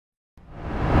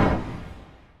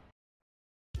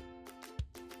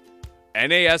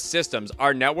NAS systems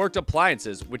are networked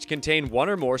appliances which contain one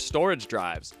or more storage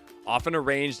drives, often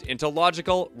arranged into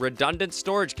logical, redundant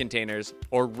storage containers,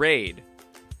 or RAID.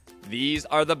 These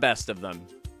are the best of them.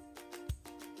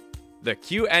 The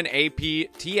QNAP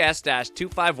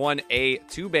TS-251A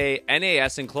 2-bay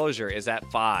NAS enclosure is at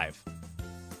 5.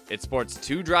 It sports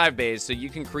 2 drive bays so you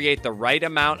can create the right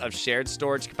amount of shared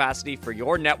storage capacity for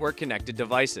your network-connected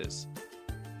devices.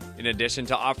 In addition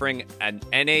to offering an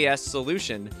NAS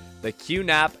solution, the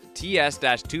QNAP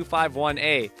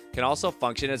TS-251A can also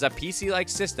function as a PC-like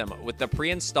system with the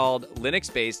pre-installed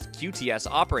Linux-based QTS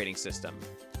operating system.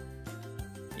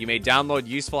 You may download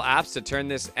useful apps to turn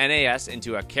this NAS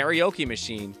into a karaoke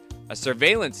machine, a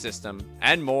surveillance system,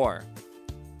 and more.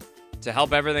 To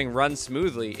help everything run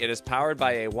smoothly, it is powered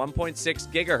by a 1.6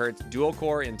 GHz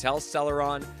dual-core Intel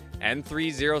Celeron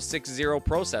N3060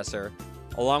 processor,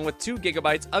 along with 2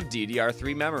 GB of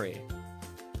DDR3 memory.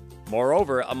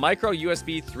 Moreover, a micro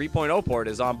USB 3.0 port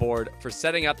is on board for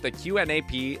setting up the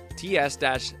QNAP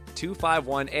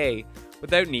TS-251A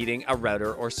without needing a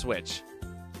router or switch.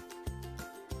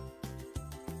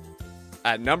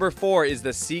 At number 4 is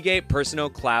the Seagate Personal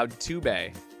Cloud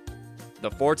 2-bay. The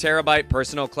 4TB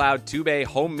Personal Cloud 2-bay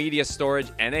home media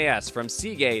storage NAS from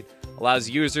Seagate allows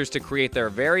users to create their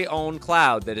very own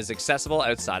cloud that is accessible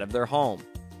outside of their home.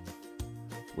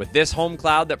 With this home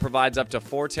cloud that provides up to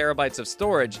 4 TB of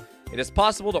storage, it is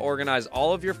possible to organize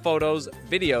all of your photos,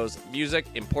 videos, music,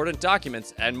 important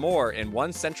documents, and more in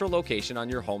one central location on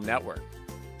your home network.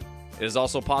 It is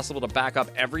also possible to back up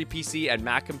every PC and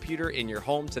Mac computer in your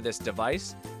home to this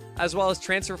device, as well as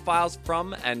transfer files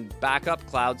from and backup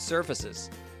cloud services,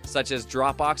 such as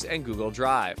Dropbox and Google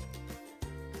Drive.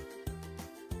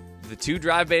 The 2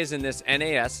 drive bays in this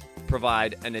NAS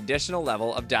provide an additional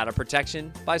level of data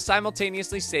protection by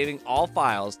simultaneously saving all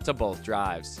files to both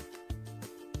drives.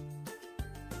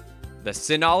 The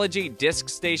Synology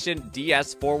DiskStation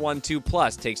DS412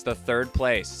 Plus takes the 3rd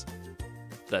place.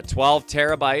 The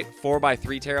 12TB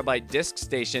 4x3TB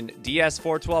DiskStation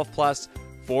DS412 Plus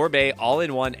 4-bay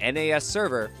all-in-one NAS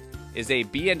server is a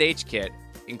B&H kit,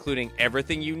 including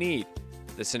everything you need: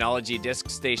 the Synology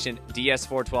DiskStation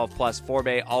DS412 Plus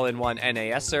 4-bay all-in-one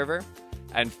NAS server,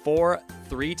 and 4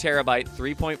 3TB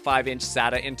 3.5-inch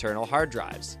SATA internal hard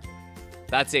drives.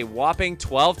 That's a whopping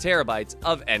 12 terabytes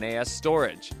of NAS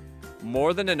storage,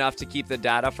 more than enough to keep the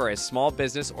data for a small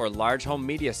business or large home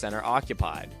media center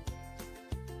occupied.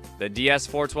 The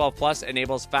DS412 Plus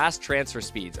enables fast transfer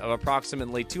speeds of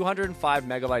approximately 205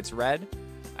 megabytes read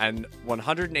and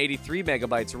 183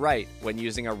 megabytes write when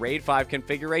using a RAID 5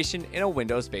 configuration in a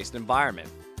Windows-based environment,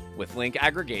 with link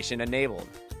aggregation enabled.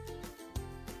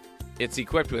 It's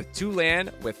equipped with 2 LAN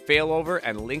with failover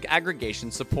and link aggregation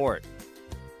support.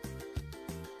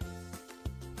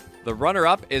 The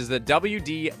runner-up is the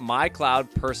WD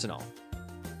MyCloud Personal.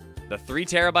 The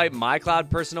 3TB MyCloud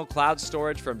Personal Cloud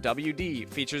Storage from WD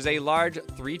features a large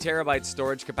 3TB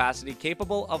storage capacity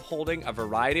capable of holding a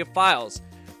variety of files,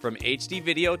 from HD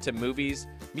video to movies,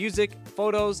 music,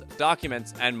 photos,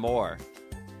 documents, and more.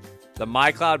 The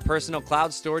MyCloud Personal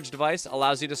Cloud Storage device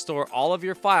allows you to store all of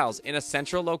your files in a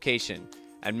central location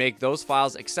and make those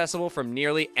files accessible from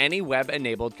nearly any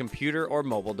web-enabled computer or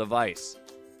mobile device.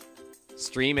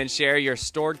 Stream and share your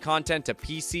stored content to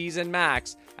PCs and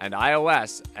Macs and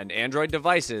iOS and Android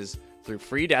devices through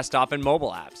free desktop and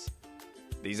mobile apps.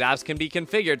 These apps can be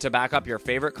configured to back up your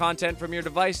favorite content from your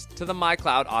device to the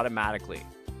MyCloud automatically.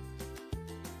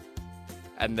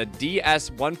 And the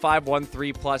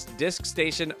DS1513 Plus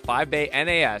DiskStation 5-bay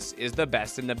NAS is the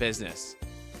best in the business.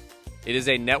 It is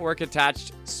a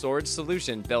network-attached storage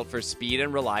solution built for speed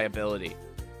and reliability.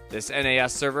 This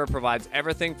NAS server provides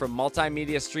everything from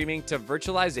multimedia streaming to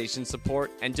virtualization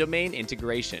support and domain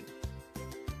integration.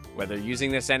 Whether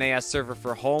using this NAS server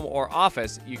for home or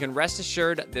office, you can rest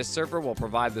assured this server will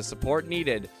provide the support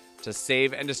needed to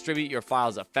save and distribute your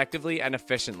files effectively and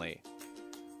efficiently.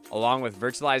 Along with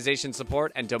virtualization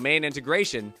support and domain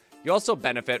integration, you also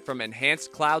benefit from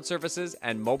enhanced cloud services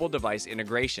and mobile device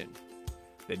integration.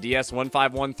 The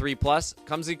DS1513 Plus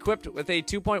comes equipped with a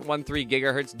 2.13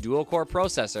 GHz dual-core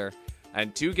processor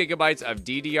and 2 GB of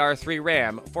DDR3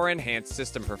 RAM for enhanced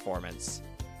system performance.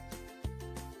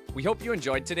 We hope you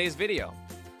enjoyed today's video.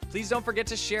 Please don't forget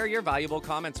to share your valuable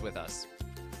comments with us.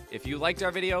 If you liked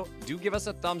our video, do give us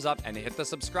a thumbs up and hit the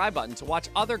subscribe button to watch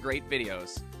other great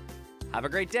videos. Have a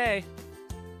great day!